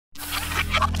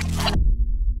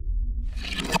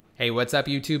Hey, what's up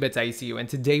YouTube? It's ICU, and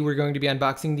today we're going to be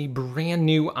unboxing the brand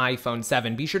new iPhone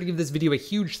 7. Be sure to give this video a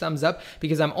huge thumbs up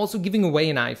because I'm also giving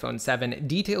away an iPhone 7.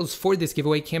 Details for this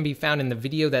giveaway can be found in the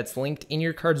video that's linked in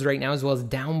your cards right now, as well as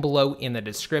down below in the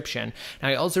description. Now,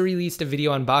 I also released a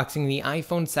video unboxing the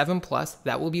iPhone 7 Plus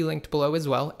that will be linked below as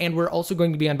well, and we're also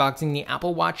going to be unboxing the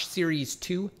Apple Watch Series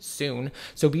 2 soon.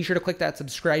 So be sure to click that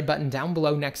subscribe button down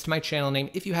below next to my channel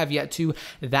name if you have yet to.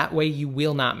 That way you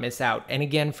will not miss out. And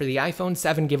again, for the iPhone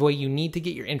 7 giveaway, you need to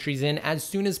get your entries in as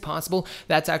soon as possible.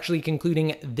 That's actually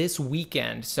concluding this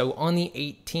weekend. So on the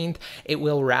 18th, it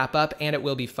will wrap up and it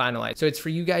will be finalized. So it's for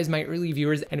you guys, my early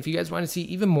viewers. And if you guys want to see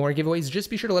even more giveaways, just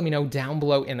be sure to let me know down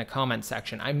below in the comment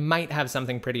section. I might have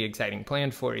something pretty exciting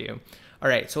planned for you. All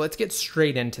right, so let's get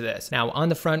straight into this. Now, on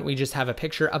the front, we just have a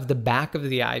picture of the back of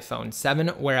the iPhone 7,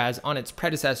 whereas on its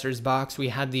predecessor's box, we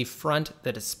had the front.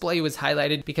 The display was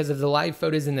highlighted because of the live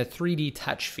photos in the 3D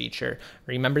touch feature.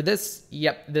 Remember this?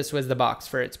 Yep, this was the box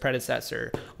for its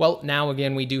predecessor. Well, now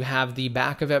again, we do have the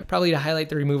back of it, probably to highlight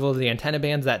the removal of the antenna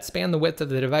bands that span the width of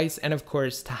the device, and of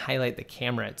course, to highlight the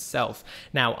camera itself.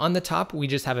 Now, on the top, we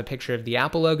just have a picture of the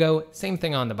Apple logo, same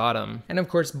thing on the bottom. And of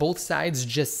course, both sides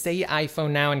just say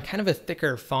iPhone now in kind of a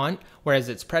thicker font, whereas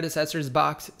its predecessor's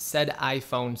box said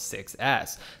iPhone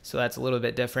 6S. So that's a little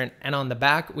bit different. And on the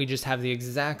back, we just have the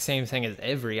exact same thing as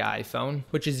every iPhone,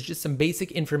 which is just some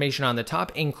basic information on the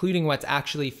top, including what's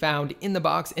actually found in the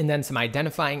box, and then some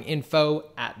identifying info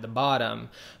at the bottom.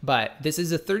 But this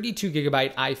is a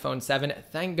 32GB iPhone 7.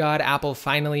 Thank God Apple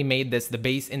finally made this the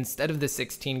base instead of the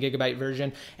 16GB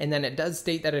version. And then it does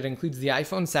state that it includes the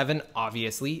iPhone 7,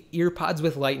 obviously, earpods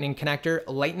with lightning connector,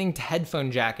 lightning to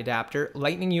headphone jack adapter,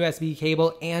 lightning USB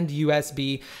cable, and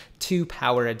USB 2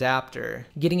 power adapter.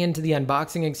 Getting into the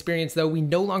unboxing experience though, we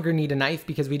no longer need a knife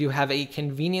because we do have a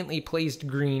conveniently placed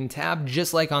green tab,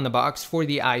 just like on the box for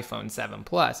the iPhone 7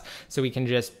 Plus. So we can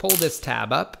just pull this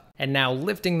tab up. And now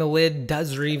lifting the lid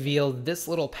does reveal this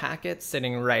little packet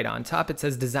sitting right on top. It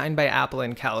says designed by Apple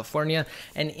in California.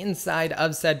 And inside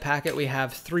of said packet, we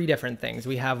have three different things.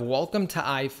 We have welcome to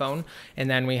iPhone,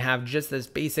 and then we have just this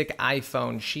basic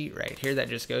iPhone sheet right here that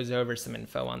just goes over some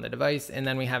info on the device. And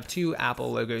then we have two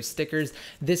Apple logo stickers.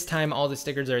 This time, all the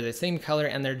stickers are the same color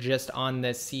and they're just on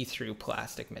this see-through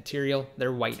plastic material.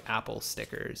 They're white Apple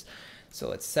stickers. So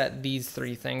let's set these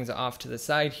three things off to the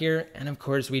side here. And of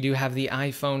course, we do have the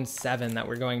iPhone 7 that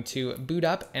we're going to boot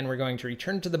up, and we're going to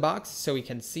return to the box so we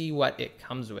can see what it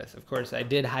comes with. Of course, I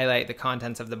did highlight the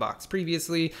contents of the box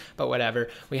previously, but whatever.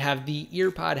 We have the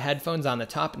EarPod headphones on the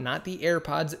top, not the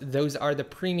AirPods. Those are the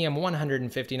premium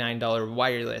 $159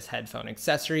 wireless headphone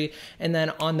accessory. And then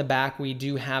on the back, we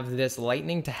do have this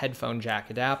lightning to headphone jack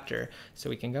adapter. So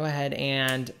we can go ahead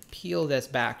and peel this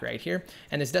back right here.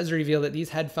 And this does reveal that these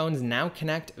headphones now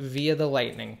connect via the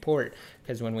lightning port,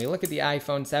 because when we look at the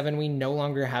iPhone 7, we no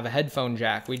longer have a headphone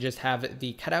jack. We just have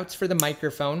the cutouts for the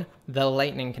microphone, the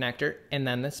lightning connector, and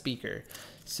then the speaker.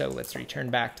 So let's return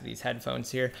back to these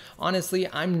headphones here.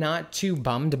 Honestly, I'm not too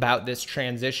bummed about this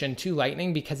transition to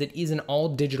Lightning because it is an all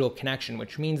digital connection,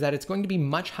 which means that it's going to be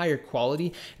much higher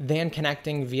quality than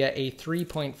connecting via a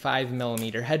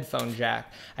 3.5mm headphone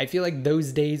jack. I feel like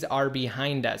those days are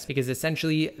behind us because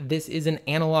essentially this is an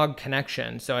analog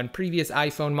connection. So in previous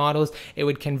iPhone models, it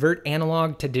would convert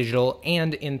analog to digital,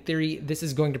 and in theory, this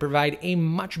is going to provide a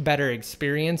much better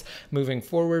experience moving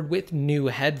forward with new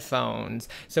headphones.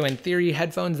 So in theory,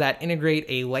 headphones that integrate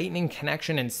a lightning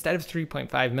connection instead of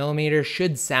 3.5mm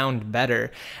should sound better,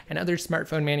 and other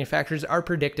smartphone manufacturers are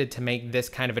predicted to make this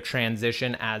kind of a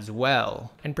transition as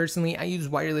well. And personally, I use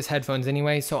wireless headphones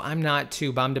anyway, so I'm not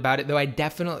too bummed about it, though I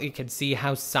definitely could see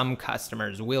how some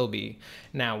customers will be.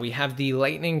 Now, we have the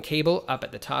lightning cable up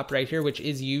at the top right here, which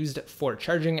is used for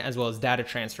charging as well as data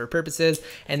transfer purposes,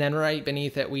 and then right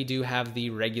beneath it, we do have the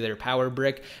regular power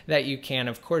brick that you can,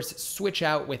 of course, switch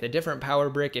out with a different power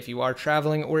brick if you are traveling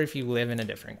or if you live in a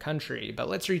different country. But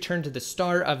let's return to the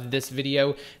star of this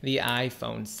video, the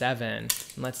iPhone 7. And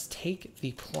let's take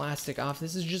the plastic off.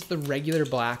 This is just the regular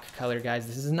black color, guys.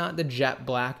 This is not the jet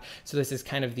black. So this is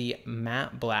kind of the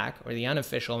matte black, or the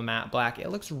unofficial matte black. It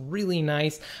looks really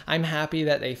nice. I'm happy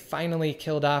that they finally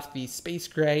killed off the space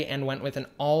gray and went with an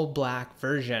all black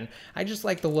version. I just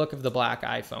like the look of the black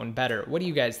iPhone better. What do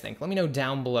you guys think? Let me know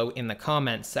down below in the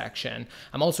comments section.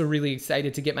 I'm also really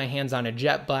excited to get my hands on a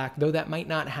jet black, though that might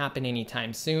not happen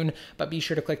anytime soon, but be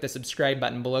sure to click the subscribe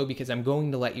button below because I'm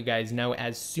going to let you guys know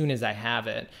as soon as I have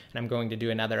it, and I'm going to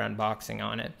do another unboxing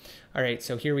on it. All right,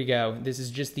 so here we go. This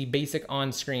is just the basic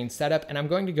on-screen setup, and I'm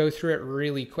going to go through it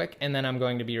really quick, and then I'm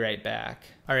going to be right back.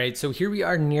 All right, so here we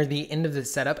are near the end of the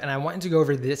setup, and I wanted to go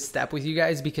over this step with you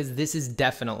guys because this is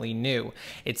definitely new.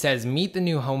 It says meet the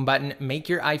new home button, make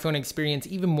your iPhone experience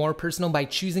even more personal by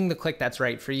choosing the click that's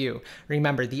right for you.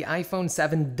 Remember, the iPhone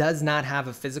 7 does not have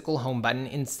a physical home button.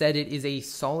 Instead, it is a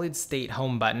solid state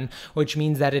home button, which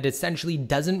means that it essentially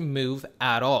doesn't move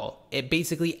at all. It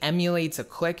basically emulates a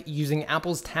click using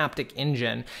Apple's Taptic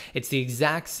engine. It's the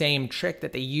exact same trick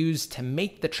that they use to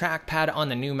make the trackpad on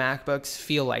the new MacBooks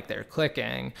feel like they're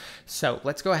clicking. So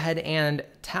let's go ahead and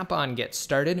tap on Get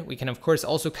Started. We can of course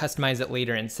also customize it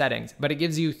later in settings, but it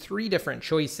gives you 3 different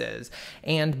choices,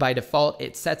 and by default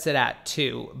it sets it at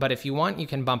 2, but if you want you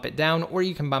can bump it down or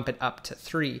you can bump it up to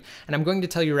 3. And I'm going to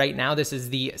tell you right now, this is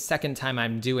the second time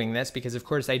I'm doing this because of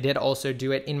course I did also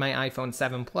do it in my iPhone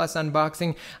 7 Plus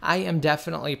unboxing. I am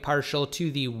definitely partial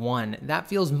to the 1. That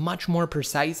feels much more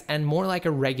precise and more like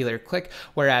a regular click,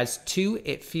 whereas 2,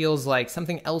 it feels like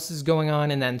something else is going on,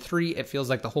 and then 3, it feels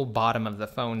like the whole bottom of the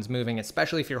phone's moving,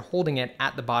 especially if you're holding it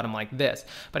at the bottom like this.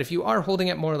 But if you are holding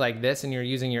it more like this and you're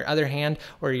using your other hand,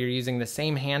 or you're using the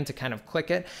same hand to kind of click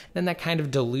it, then that kind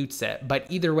of dilutes it. But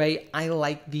either way, I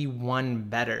like the 1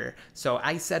 better. So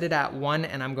I set it at 1,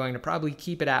 and I'm going to probably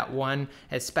keep it at 1,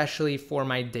 especially for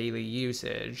my daily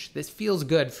usage. This feels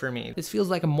good for me. This feels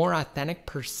like a more authentic,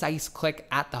 precise click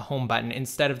at the home button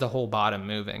instead of the whole bottom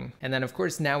moving. And then of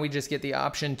course now we just get the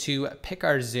option to pick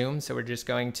our zoom. So we're just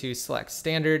going to select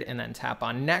standard and then tap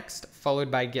on next,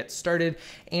 followed by get started.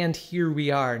 And here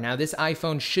we are. Now this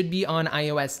iPhone should be on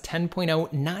iOS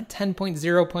 10.0, not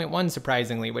 10.0.1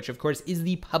 surprisingly, which of course is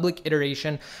the public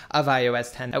iteration of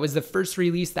iOS 10. That was the first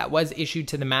release that was issued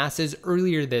to the masses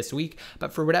earlier this week,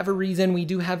 but for whatever reason we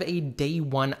do have a day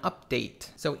 1 update.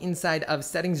 So inside of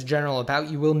settings general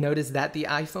about, you will notice that the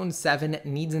iPhone 7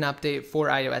 needs an update for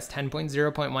iOS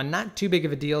 10.0.1. Not too big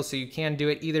of a deal, so you can do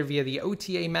it either via the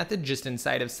OTA method just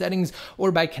inside of settings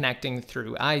or by connecting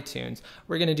through iTunes.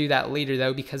 We're going to do that later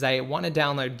though because I want to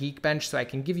download Geekbench so I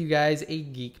can give you guys a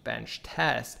Geekbench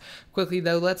test. Quickly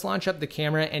though, let's launch up the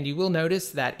camera, and you will notice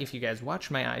that if you guys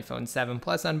watch my iPhone 7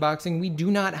 Plus unboxing, we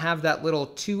do not have that little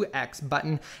 2x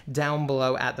button down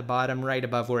below at the bottom right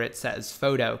above where it says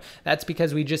photo. That's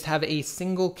because we just have a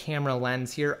single camera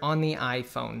lens here on the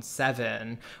iPhone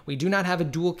 7. We do not have a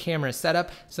dual camera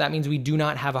setup, so that means we do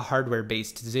not have a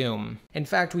hardware-based zoom. In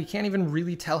fact, we can't even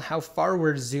really tell how far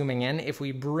we're zooming in if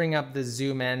we bring up the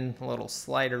zoom in little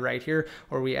slider right here,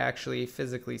 or we actually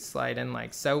physically slide in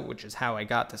like so, which is how I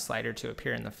got the slider to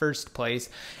appear in the first place.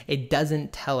 It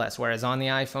doesn't tell us, whereas on the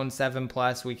iPhone 7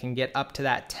 Plus we can get up to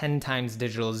that 10 times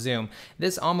digital zoom.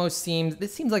 This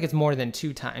seems like it's more than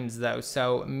 2 times though,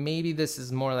 so maybe this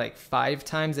is more like 5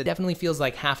 times. It definitely feels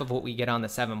like half of what we get on the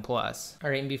 7 Plus. All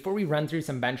right, and before we run through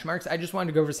some benchmarks, I just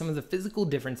wanted to go over some of the physical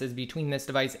differences between this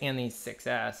device and the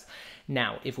 6S.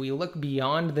 Now, if we look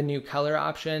beyond the new color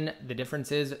option, the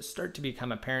differences start to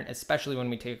become apparent, especially when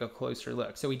we take a closer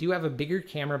look. So we do have a bigger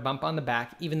camera bump on the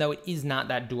back, even though it is not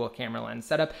that dual camera lens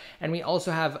setup. And we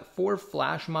also have 4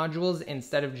 flash modules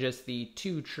instead of just the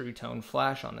 2 True Tone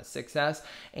flash on the 6S.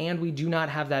 And we do not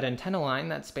have that antenna line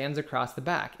that spans across the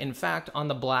back. In fact, on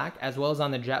the black, as well as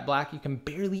on the jet black, you can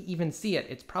barely even see it.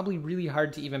 It's probably really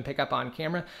hard to even pick up on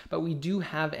camera, but we do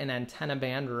have an antenna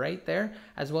band right there,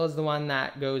 as well as the one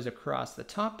that goes across the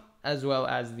top as well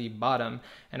as the bottom.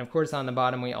 And of course on the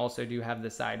bottom we also do have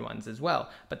the side ones as well,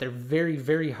 but they're very,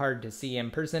 very hard to see in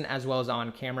person as well as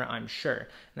on camera, I'm sure. And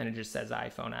then it just says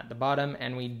iPhone at the bottom,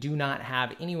 and we do not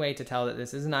have any way to tell that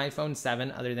this is an iPhone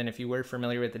 7 other than if you were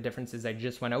familiar with the differences I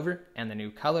just went over and the new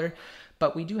color.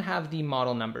 But we do have the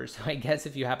model number, so I guess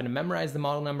if you happen to memorize the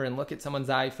model number and look at someone's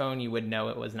iPhone, you would know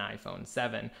it was an iPhone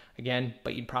 7. Again,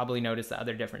 but you'd probably notice the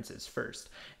other differences first.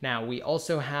 Now, we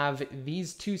also have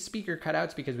these 2 speaker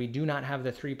cutouts because we do not have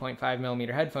the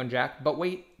 3.5mm headphone jack, but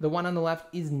wait, the one on the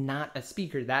left is not a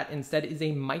speaker. That instead is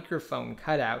a microphone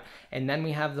cutout, and then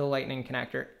we have the lightning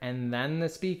connector, and then the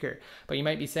speaker. But you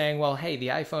might be saying, well, hey, the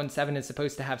iPhone 7 is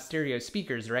supposed to have stereo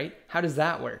speakers, right? How does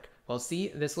that work? Well, see,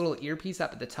 this little earpiece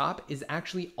up at the top is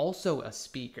actually also a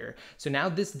speaker. So now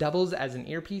this doubles as an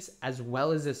earpiece as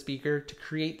well as a speaker to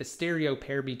create the stereo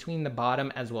pair between the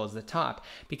bottom as well as the top,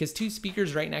 because 2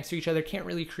 speakers right next to each other can't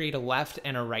really create a left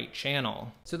and a right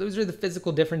channel. So those are the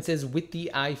physical differences with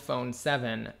the iPhone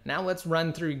 7. Now let's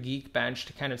run through Geekbench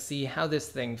to kind of see how this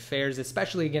thing fares,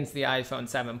 especially against the iPhone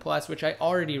 7 Plus, which I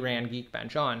already ran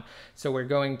Geekbench on. So we're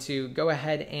going to go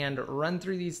ahead and run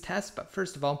through these tests, but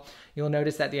first of all, you'll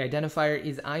notice that the identity identifier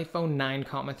is iPhone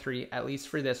 9,3, at least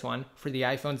for this one. For the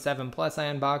iPhone 7 Plus I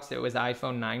unboxed, it was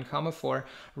iPhone 9,4,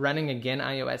 running again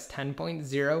iOS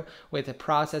 10.0 with a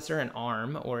processor, an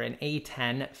ARM or an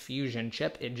A10 Fusion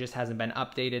chip. It just hasn't been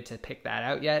updated to pick that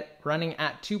out yet. Running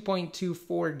at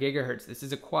 2.24 gigahertz. This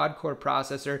is a quad-core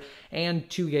processor and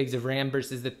 2 gigs of RAM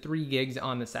versus the 3 gigs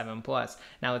on the 7 Plus.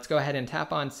 Now let's go ahead and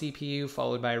tap on CPU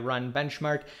followed by run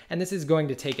benchmark, and this is going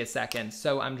to take a second.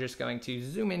 So I'm just going to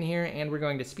zoom in here and we're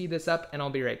going to speed this up and I'll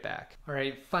be right back. All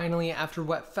right, finally, after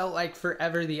what felt like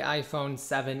forever, the iPhone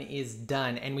 7 is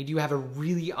done, and we do have a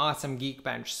really awesome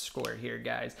Geekbench score here,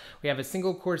 guys. We have a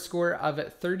single core score of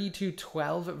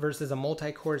 3212 versus a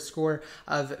multi-core score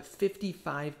of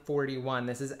 5541.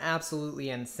 This is absolutely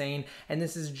insane, and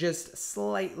this is just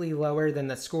slightly lower than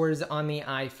the scores on the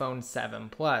iPhone 7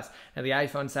 Plus. Now, the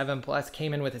iPhone 7 Plus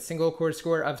came in with a single core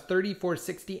score of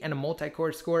 3460 and a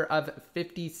multi-core score of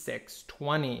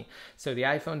 5620. So the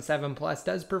iPhone 7 Plus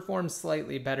does perform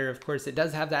slightly better. Of course, it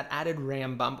does have that added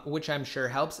RAM bump, which I'm sure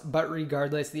helps, but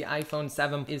regardless, the iPhone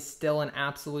 7 is still an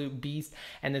absolute beast,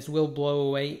 and this will blow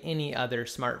away any other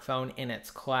smartphone in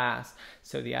its class.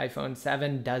 So the iPhone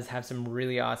 7 does have some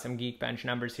really awesome Geekbench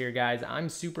numbers here, guys. I'm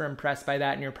super impressed by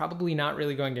that, and you're probably not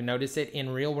really going to notice it in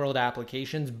real-world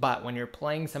applications, but when you're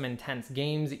playing some intense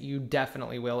games, you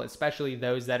definitely will, especially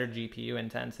those that are GPU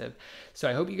intensive. So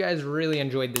I hope you guys really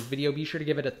enjoyed this video. Be sure to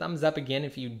give it a thumbs up again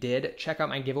if you did. Check out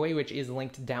my giveaway, which is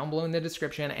linked down below in the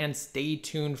description, and stay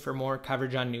tuned for more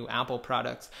coverage on new Apple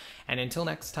products. And until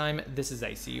next time, this is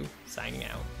ICU signing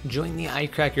out. Join the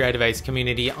iCrackUriDevice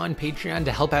community on Patreon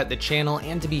to help out the channel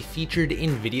and to be featured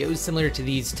in videos similar to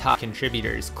these top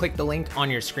contributors. Click the link on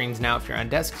your screens now if you're on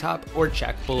desktop, or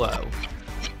check below.